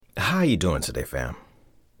How you doing today, fam?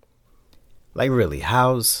 Like really,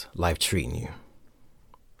 how's life treating you?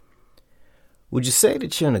 Would you say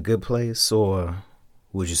that you're in a good place, or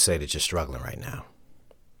would you say that you're struggling right now?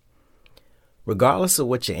 Regardless of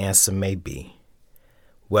what your answer may be,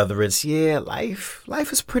 whether it's,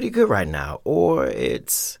 life is pretty good right now, or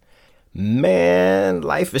it's, man,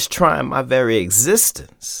 life is trying my very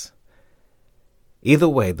existence. Either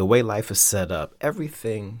way, the way life is set up,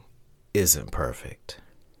 everything isn't perfect.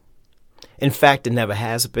 In fact, it never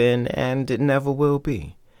has been, and it never will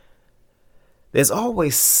be. There's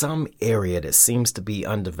always some area that seems to be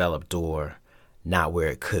undeveloped or not where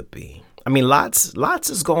it could be. I mean, lots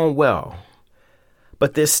is going well,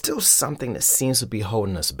 but there's still something that seems to be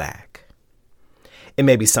holding us back. It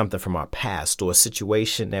may be something from our past or a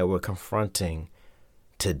situation that we're confronting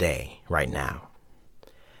today, right now.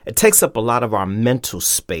 It takes up a lot of our mental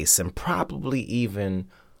space and probably even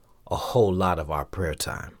a whole lot of our prayer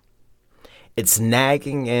time. It's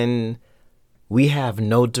nagging and we have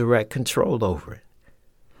no direct control over it.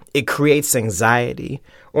 It creates anxiety,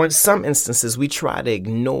 or in some instances, we try to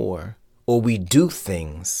ignore or we do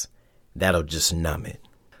things that'll just numb it.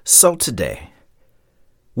 So today,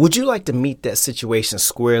 would you like to meet that situation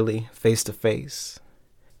squarely, face to face?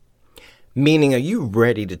 Meaning, are you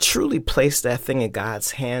ready to truly place that thing in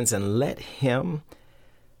God's hands and let Him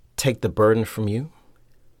take the burden from you?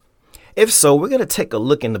 If so, we're going to take a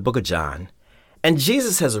look in the book of John. And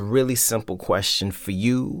Jesus has a really simple question for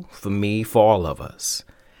you, for me, for all of us.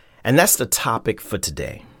 And that's the topic for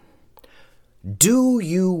today. Do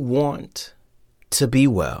you want to be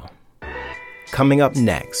well? Coming up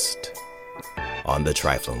next on The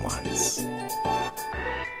Trifling Ones.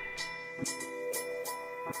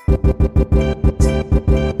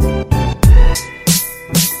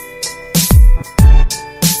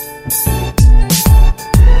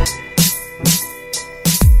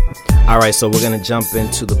 All right, so we're going to jump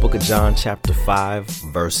into the book of John, chapter 5,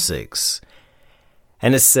 verse 6.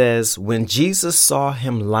 And it says, when Jesus saw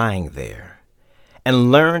him lying there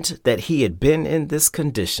and learned that he had been in this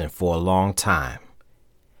condition for a long time,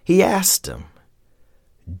 he asked him,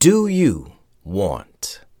 do you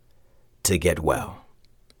want to get well?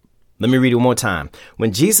 Let me read it one more time.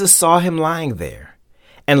 When Jesus saw him lying there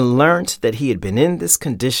and learned that he had been in this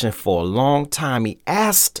condition for a long time, he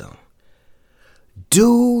asked him,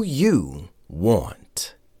 do you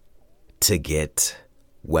want to get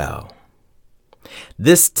well?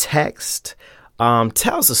 This text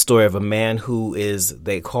tells the story of a man who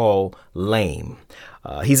they call lame.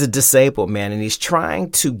 He's a disabled man, and he's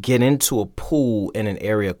trying to get into a pool in an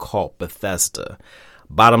area called Bethesda.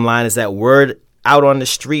 Bottom line is that word out on the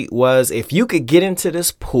street was, if you could get into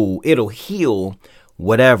this pool, it'll heal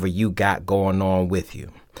whatever you got going on with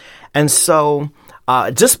you. And so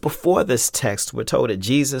just before this text, we're told that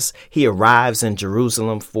Jesus, he arrives in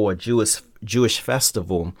Jerusalem for a Jewish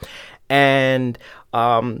festival, and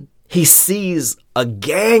he sees a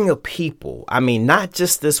gang of people. I mean, not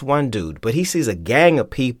just this one dude, but he sees a gang of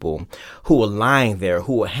people who are lying there,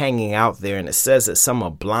 who are hanging out there. And it says that some are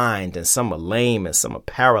blind and some are lame and some are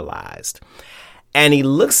paralyzed. And he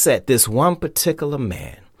looks at this one particular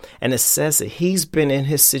man, and it says that he's been in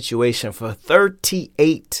his situation for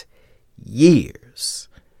 38 years.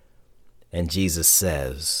 And Jesus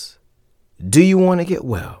says, do you want to get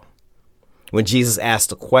well? When Jesus asks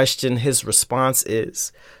the question, his response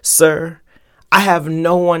is, sir, I have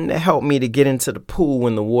no one to help me to get into the pool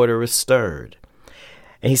when the water is stirred.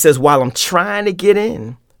 And he says, while I'm trying to get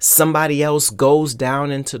in, somebody else goes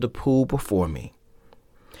down into the pool before me.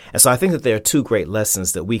 And so I think that there are two great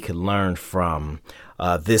lessons that we can learn from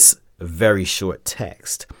this very short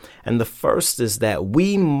text. And the first is that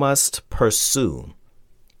we must pursue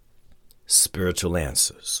spiritual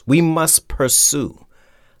answers. We must pursue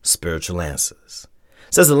spiritual answers.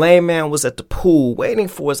 It says the lame man was at the pool waiting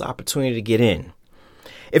for his opportunity to get in.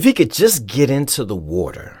 If he could just get into the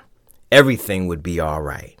water, everything would be all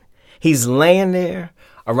right. He's laying there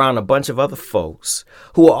around a bunch of other folks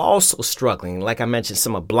who are also struggling. Like I mentioned,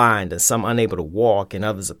 some are blind and some unable to walk and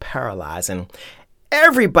others are paralyzed. And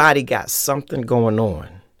everybody got something going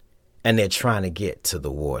on and they're trying to get to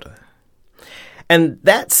the water. And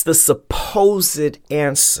that's the supposed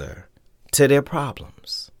answer to their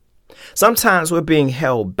problems. Sometimes we're being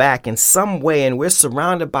held back in some way and we're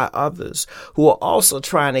surrounded by others who are also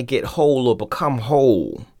trying to get whole or become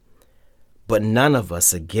whole. But none of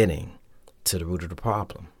us are getting to the root of the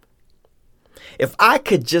problem. If I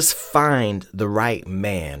could just find the right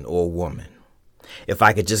man or woman, if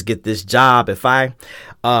I could just get this job, if I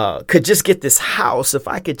could just get this house, if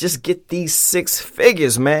I could just get these 6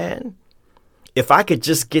 figures, man, If I could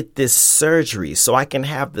just get this surgery so I can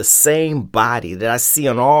have the same body that I see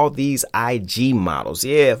on all these IG models.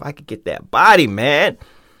 Yeah, if I could get that body, man,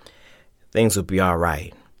 things would be all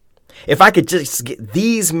right. If I could just get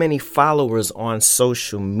these many followers on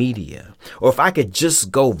social media, or if I could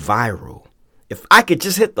just go viral, if I could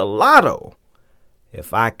just hit the lotto,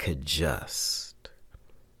 if I could just.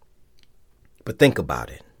 But think about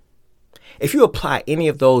it. If you apply any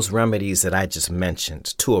of those remedies that I just mentioned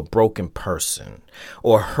to a broken person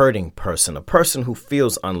or a hurting person, a person who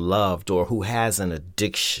feels unloved or who has an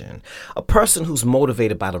addiction, a person who's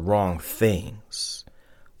motivated by the wrong things,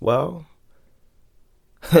 well,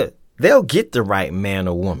 they'll get the right man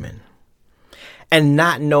or woman and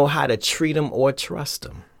not know how to treat them or trust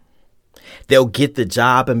them. They'll get the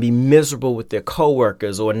job and be miserable with their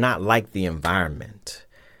coworkers or not like the environment.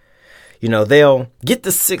 They'll get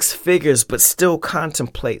the 6 figures, but still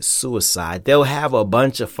contemplate suicide. They'll have a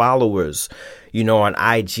bunch of followers, on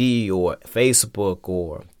IG or Facebook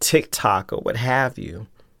or TikTok or what have you.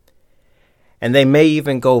 And they may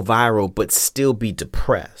even go viral, but still be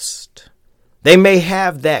depressed. They may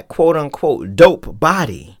have that quote unquote dope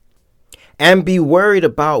body and be worried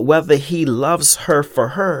about whether he loves her for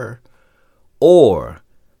her or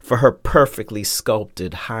for her perfectly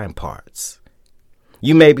sculpted hind parts.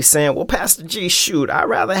 You may be saying, well, Pastor G, shoot, I'd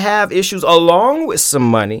rather have issues along with some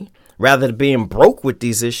money rather than being broke with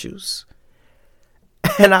these issues.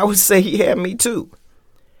 And I would say, yeah, me too.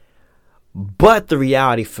 But the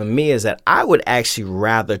reality for me is that I would actually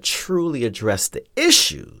rather truly address the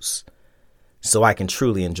issues so I can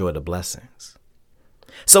truly enjoy the blessings.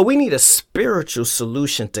 So we need a spiritual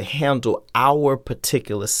solution to handle our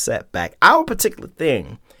particular setback, our particular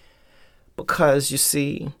thing, because you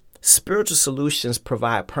see, spiritual solutions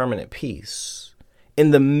provide permanent peace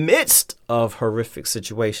in the midst of horrific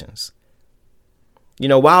situations.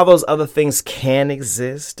 While those other things can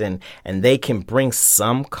exist and they can bring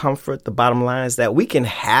some comfort, the bottom line is that we can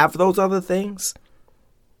have those other things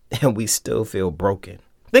and we still feel broken.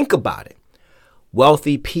 Think about it.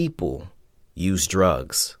 Wealthy people use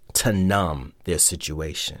drugs to numb their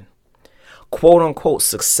situation. Quote unquote,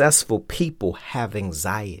 successful people have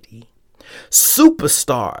anxiety.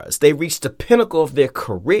 Superstars, they reach the pinnacle of their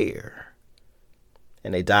career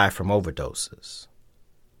and they die from overdoses.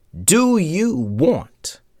 Do you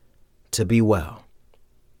want to be well?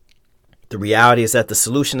 The reality is that the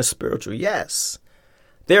solution is spiritual. Yes,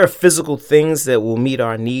 there are physical things that will meet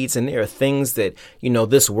our needs, and there are things that,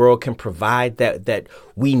 this world can provide that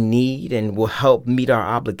we need and will help meet our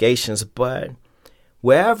obligations. But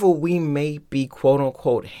wherever we may be, quote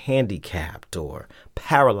unquote, handicapped or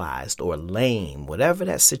paralyzed or lame, whatever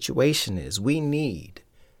that situation is, we need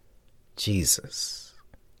Jesus.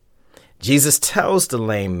 Jesus tells the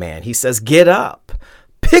lame man, he says, get up,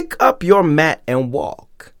 pick up your mat and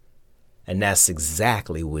walk. And that's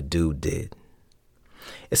exactly what dude did.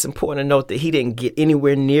 It's important to note that he didn't get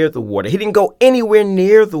anywhere near the water. He didn't go anywhere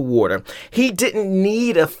near the water. He didn't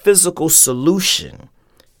need a physical solution.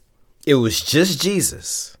 It was just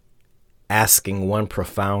Jesus asking one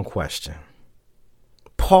profound question.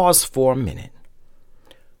 Pause for a minute.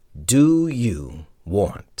 Do you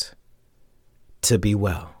want to be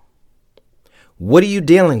well? What are you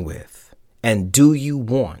dealing with? And do you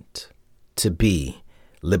want to be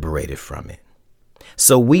liberated from it?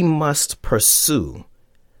 So we must pursue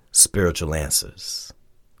spiritual answers.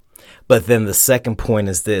 But then the second point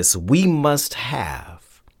is this: we must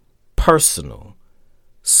have personal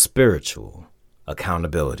spiritual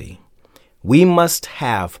accountability. We must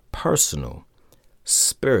have personal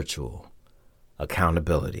spiritual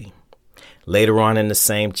accountability. Later on in the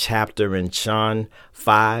same chapter in John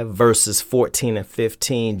 5, verses 14 and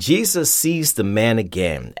 15, Jesus sees the man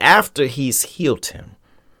again after he's healed him.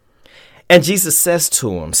 And Jesus says to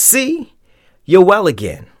him, "See, you're well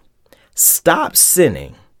again. Stop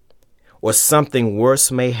sinning, or something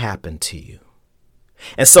worse may happen to you."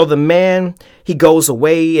 And so the man, he goes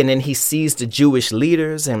away, and then he sees the Jewish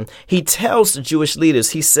leaders, and he tells the Jewish leaders,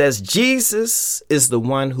 he says, Jesus is the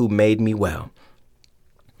one who made me well.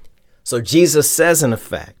 So Jesus says, in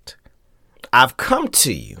effect, I've come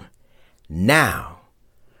to you. Now,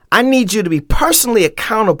 I need you to be personally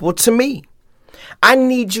accountable to me. I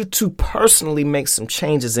need you to personally make some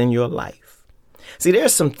changes in your life. See, there are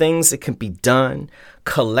some things that can be done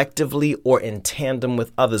collectively or in tandem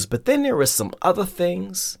with others, but then there are some other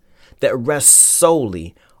things that rest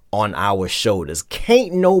solely on our shoulders.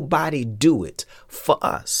 Can't nobody do it for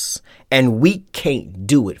us, and we can't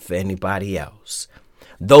do it for anybody else.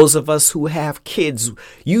 Those of us who have kids,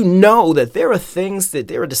 you know that there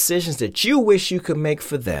are decisions that you wish you could make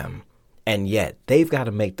for them, And yet they've got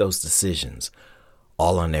to make those decisions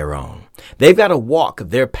all on their own. They've got to walk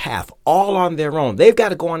their path all on their own. They've got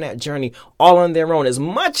to go on that journey all on their own. As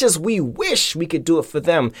much as we wish we could do it for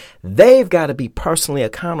them, they've got to be personally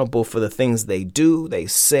accountable for the things they do, they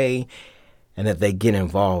say, and that they get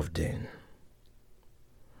involved in.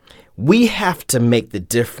 We have to make the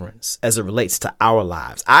difference as it relates to our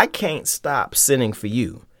lives. I can't stop sinning for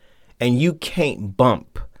you, and you can't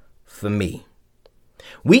bump for me.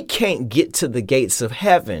 We can't get to the gates of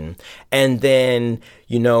heaven and then,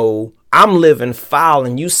 I'm living foul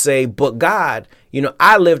and you say, but God,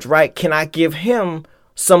 I lived right. Can I give him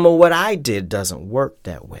some of what I did? Doesn't work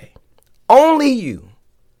that way. Only you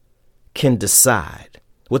can decide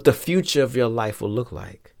what the future of your life will look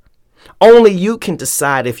like. Only you can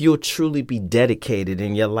decide if you'll truly be dedicated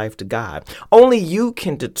in your life to God. Only you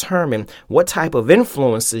can determine what type of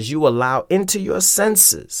influences you allow into your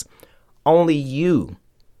senses. Only you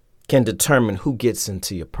can determine who gets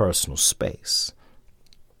into your personal space.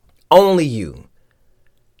 Only you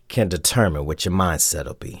can determine what your mindset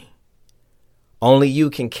will be. Only you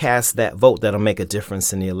can cast that vote that'll make a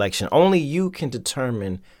difference in the election. Only you can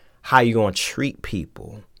determine how you're going to treat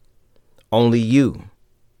people. Only you.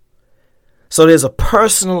 So there's a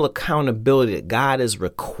personal accountability that God is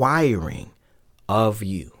requiring of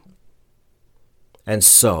you. And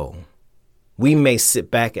so we may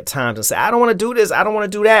sit back at times and say, I don't want to do this. I don't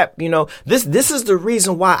want to do that. This is the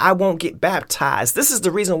reason why I won't get baptized. This is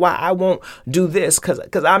the reason why I won't do this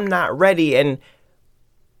because I'm not ready. And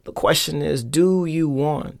the question is, do you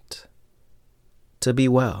want to be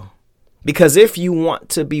well? Because if you want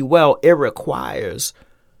to be well, it requires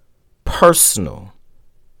personal,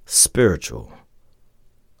 spiritual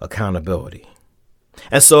accountability.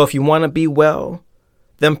 And so if you want to be well,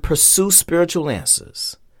 then pursue spiritual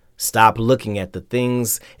answers. Stop looking at the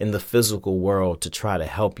things in the physical world to try to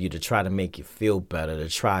help you, to try to make you feel better, to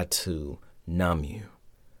try to numb you.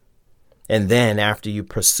 And then after you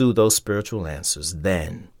pursue those spiritual answers,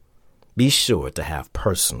 then be sure to have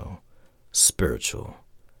personal, spiritual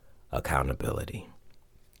accountability.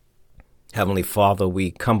 Heavenly Father,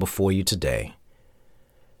 we come before you today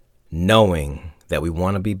knowing that we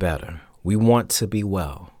want to be better. We want to be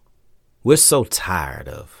well. We're so tired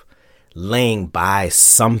of laying by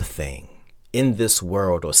something in this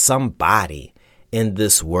world or somebody in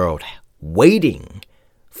this world, waiting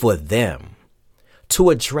for them to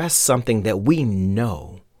address something that we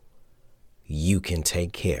know you can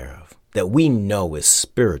take care of, that we know is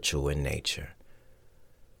spiritual in nature.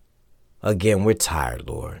 Again, we're tired,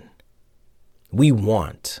 Lord. We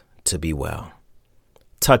want to be well.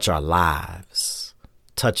 Touch our lives,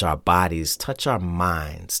 touch our bodies, touch our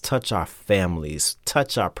minds, touch our families,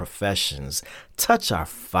 touch our professions, touch our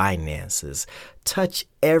finances, touch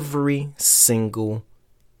every single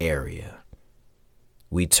area.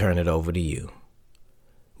 We turn it over to you.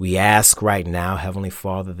 We ask right now, Heavenly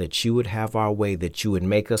Father, that you would have our way, that you would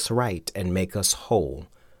make us right and make us whole.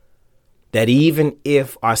 That even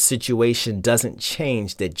if our situation doesn't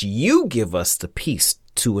change, that you give us the peace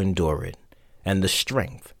to endure it and the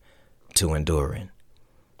strength to endure it.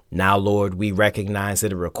 Now, Lord, we recognize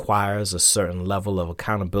that it requires a certain level of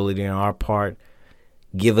accountability on our part.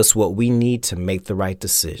 Give us what we need to make the right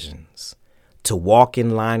decisions, to walk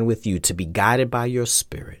in line with you, to be guided by your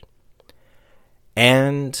Spirit.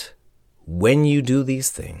 And when you do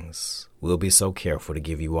these things, we'll be so careful to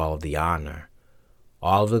give you all of the honor,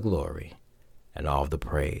 all of the glory, and all of the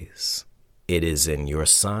praise. It is in your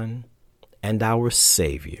Son and our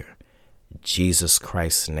Savior, Jesus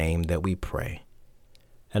Christ's name, that we pray.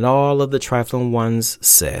 And all of the trifling ones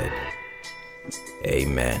said,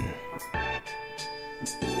 Amen.